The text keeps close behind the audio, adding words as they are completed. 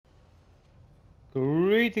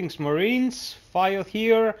Greetings Marines, FiOth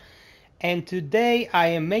here, and today I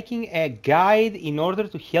am making a guide in order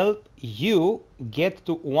to help you get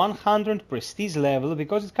to 100 prestige level,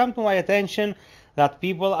 because it come to my attention that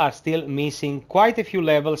people are still missing quite a few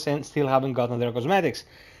levels and still haven't gotten their cosmetics.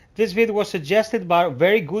 This video was suggested by our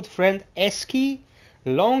very good friend Eski,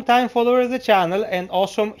 long-time follower of the channel and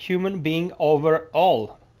awesome human being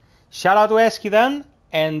overall. Shout out to Eski then,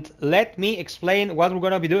 and let me explain what we're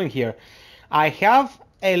gonna be doing here. I have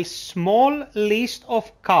a small list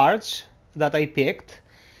of cards that I picked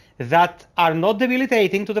that are not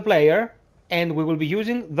debilitating to the player, and we will be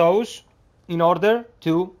using those in order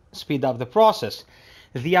to speed up the process.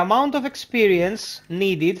 The amount of experience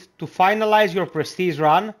needed to finalize your prestige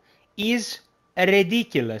run is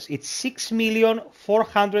ridiculous. It's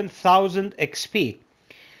 6,400,000 XP.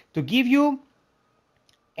 To give you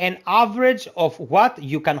an average of what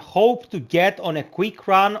you can hope to get on a quick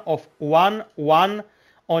run of 1-1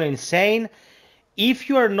 on Insane, if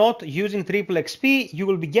you are not using triple XP, you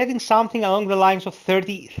will be getting something along the lines of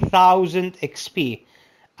 30,000 XP.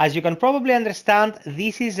 As you can probably understand,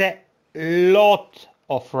 this is a lot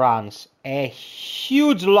of runs, a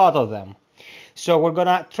huge lot of them. So we're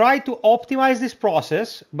gonna try to optimize this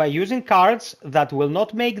process by using cards that will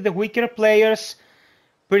not make the weaker players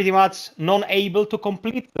pretty much non-able to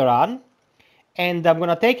complete the run, and I'm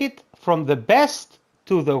gonna take it from the best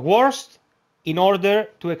to the worst in order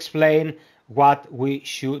to explain what we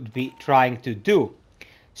should be trying to do.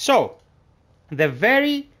 So the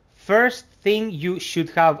very first thing you should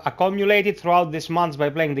have accumulated throughout this month by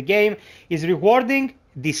playing the game is rewarding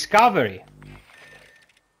discovery.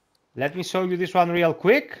 Let me show you this one real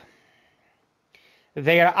quick.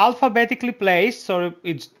 They are alphabetically placed, so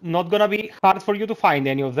it's not gonna be hard for you to find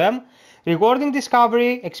any of them. Rewarding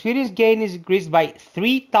discovery, experience gain is increased by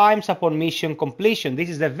 3 times upon mission completion. This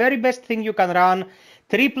is the very best thing you can run.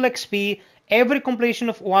 Triple XP, every completion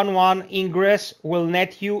of 1-1 ingress will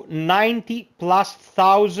net you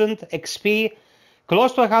 90,000+ XP,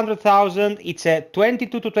 close to 100,000. It's a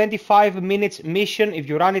 22 to 25 minutes mission if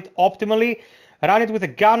you run it optimally. Run it with a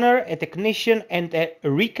gunner, a technician, and a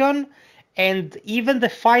recon. And even the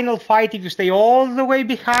final fight, if you stay all the way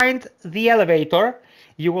behind the elevator,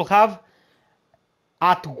 you will have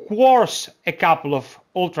at worst a couple of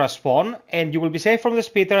ultra spawn, and you will be safe from the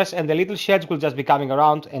spitters, and the little sheds will just be coming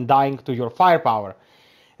around and dying to your firepower.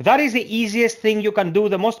 That is the easiest thing you can do,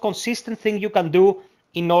 the most consistent thing you can do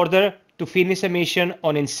in order to finish a mission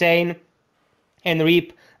on Insane and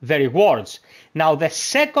reap the rewards. Now the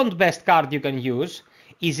second best card you can use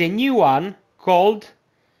is a new one called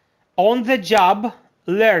On the Job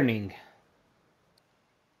Learning.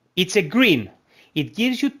 It's a green. It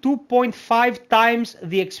gives you 2.5 times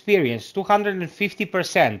the experience,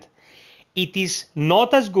 250%. It is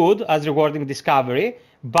not as good as rewarding discovery,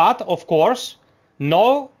 but of course,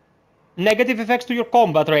 no negative effects to your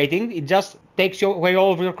combat rating. It just takes away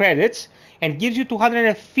all of your credits and gives you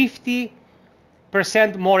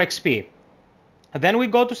 250% more XP. Then we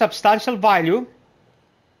go to substantial value.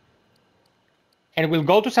 And we'll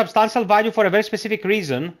go to substantial value for a very specific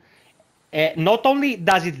reason. Not only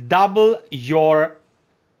does it double your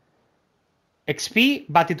XP,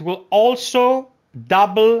 but it will also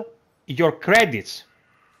double your credits.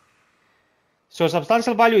 So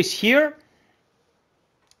substantial value is here.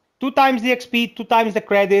 2 times the XP, 2 times the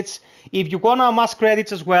credits. If you want to amass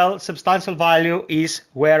credits as well, substantial value is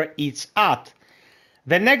where it's at.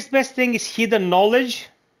 The next best thing is hidden knowledge.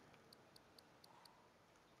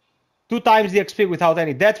 2 times the XP without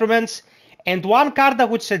any detriments. And one card I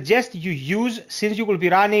would suggest you use, since you will be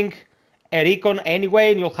running a recon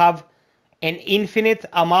anyway and you'll have an infinite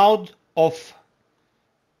amount of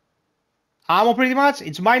ammo pretty much,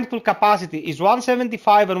 its mindful capacity is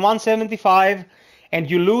 175 and 175,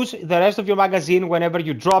 and you lose the rest of your magazine whenever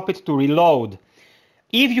you drop it to reload.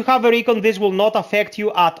 If you have a recon, this will not affect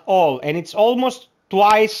you at all, and it's almost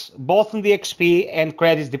twice both in the XP and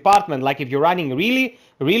credits department. Like if you're running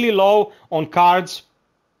really low on cards,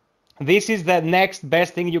 this is the next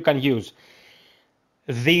best thing you can use.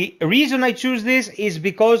 The reason I choose this is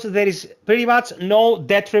because there is pretty much no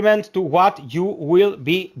detriment to what you will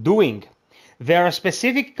be doing. There are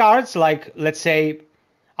specific cards, like let's say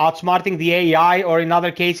outsmarting the AI, or in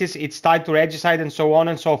other cases it's tied to regicide and so on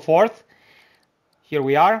and so forth. Here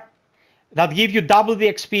we are. That give you double the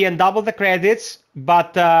XP and double the credits,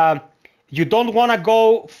 but you don't want to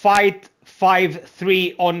go fight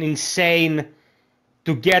 5-3 on Insane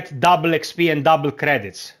to get double XP and double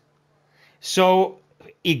credits. So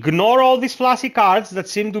ignore all these flashy cards that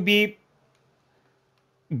seem to be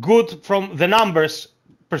good from the numbers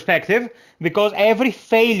perspective, because every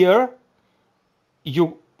failure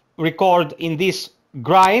you record in this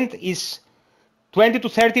grind is 20 to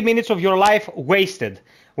 30 minutes of your life wasted.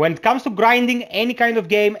 When it comes to grinding any kind of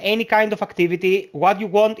game, any kind of activity, what you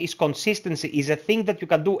want is consistency, is a thing that you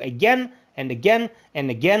can do again and again and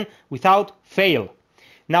again without fail.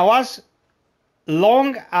 Now, as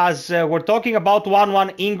long as we're talking about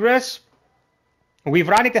 1-1 Ingress, we've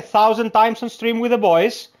run it 1,000 times on stream with the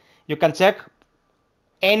boys. You can check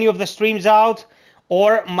any of the streams out,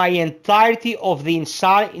 or my entirety of the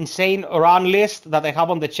insane run list that I have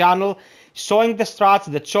on the channel, showing the strats,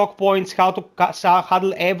 the choke points, how to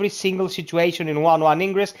handle every single situation in 1-1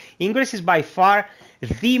 Ingress. Ingress is by far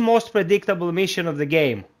the most predictable mission of the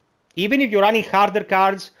game. Even if you're running harder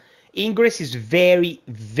cards, Ingress is very,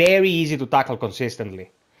 very easy to tackle consistently.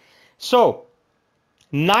 So,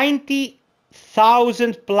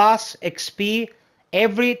 90,000 plus XP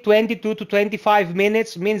every 22 to 25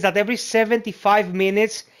 minutes means that every 75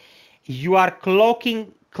 minutes you are clocking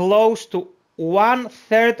close to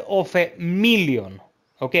 1/3 of a million.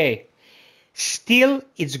 Okay, still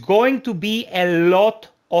it's going to be a lot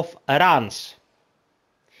of runs.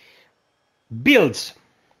 Builds.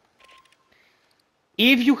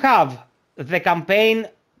 If you have the campaign,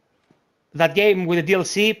 that game with the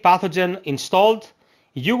DLC Pathogen installed,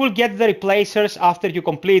 you will get the replacers after you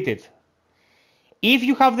complete it. If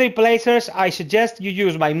you have the replacers, I suggest you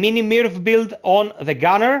use my mini Mirv build on the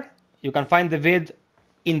gunner. You can find the vid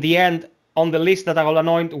in the end on the list that I will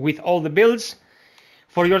anoint with all the builds.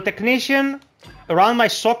 For your technician, run my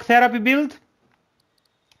shock therapy build.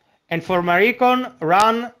 And for my recon,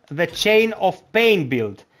 run the chain of pain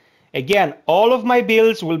build. Again, all of my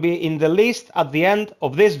builds will be in the list at the end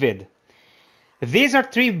of this vid. These are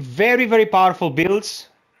three very, very powerful builds.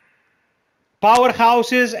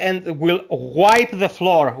 Powerhouses, and will wipe the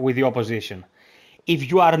floor with the opposition. If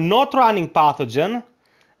you are not running Pathogen,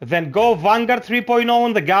 then go Vanguard 3.0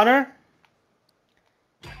 on the gunner,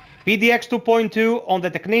 PDX 2.2 on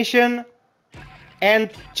the technician,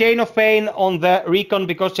 and Chain of Pain on the recon,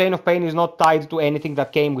 because Chain of Pain is not tied to anything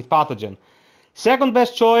that came with Pathogen. Second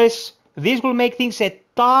best choice, this will make things a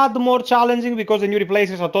tad more challenging because the new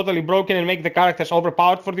replacers are totally broken and make the characters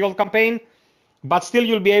overpowered for the old campaign, but still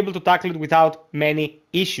you'll be able to tackle it without many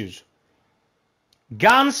issues.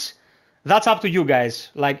 Guns, that's up to you guys.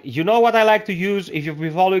 Like, you know what I like to use if you've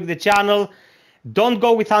been following the channel. Don't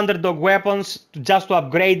go with underdog weapons just to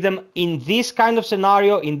upgrade them. In this kind of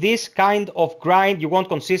scenario, in this kind of grind, you want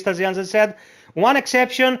consistency, as I said. One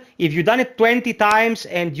exception, if you've done it 20 times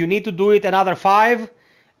and you need to do it another 5,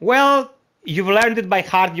 well, you've learned it by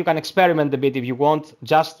heart. You can experiment a bit if you want,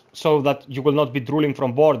 just so that you will not be drooling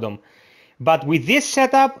from boredom. But with this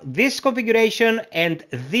setup, this configuration, and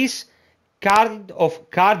this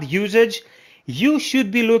card usage, you should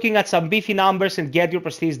be looking at some beefy numbers and get your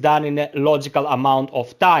prestige done in a logical amount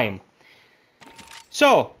of time.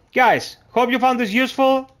 So, guys, hope you found this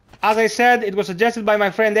useful. As I said, it was suggested by my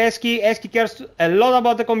friend Eski. Eski cares a lot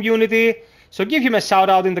about the community, so give him a shout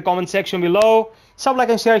out in the comment section below. Sub, like,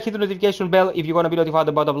 and share, hit the notification bell if you want to be notified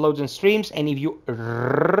about uploads and streams. And if you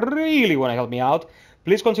really want to help me out,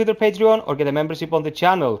 please consider Patreon or get a membership on the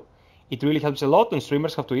channel. It really helps a lot, and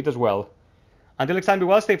streamers have to eat as well. Until next time, be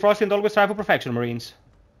well, stay frosty, and always strive for perfection, Marines.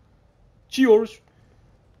 Cheers!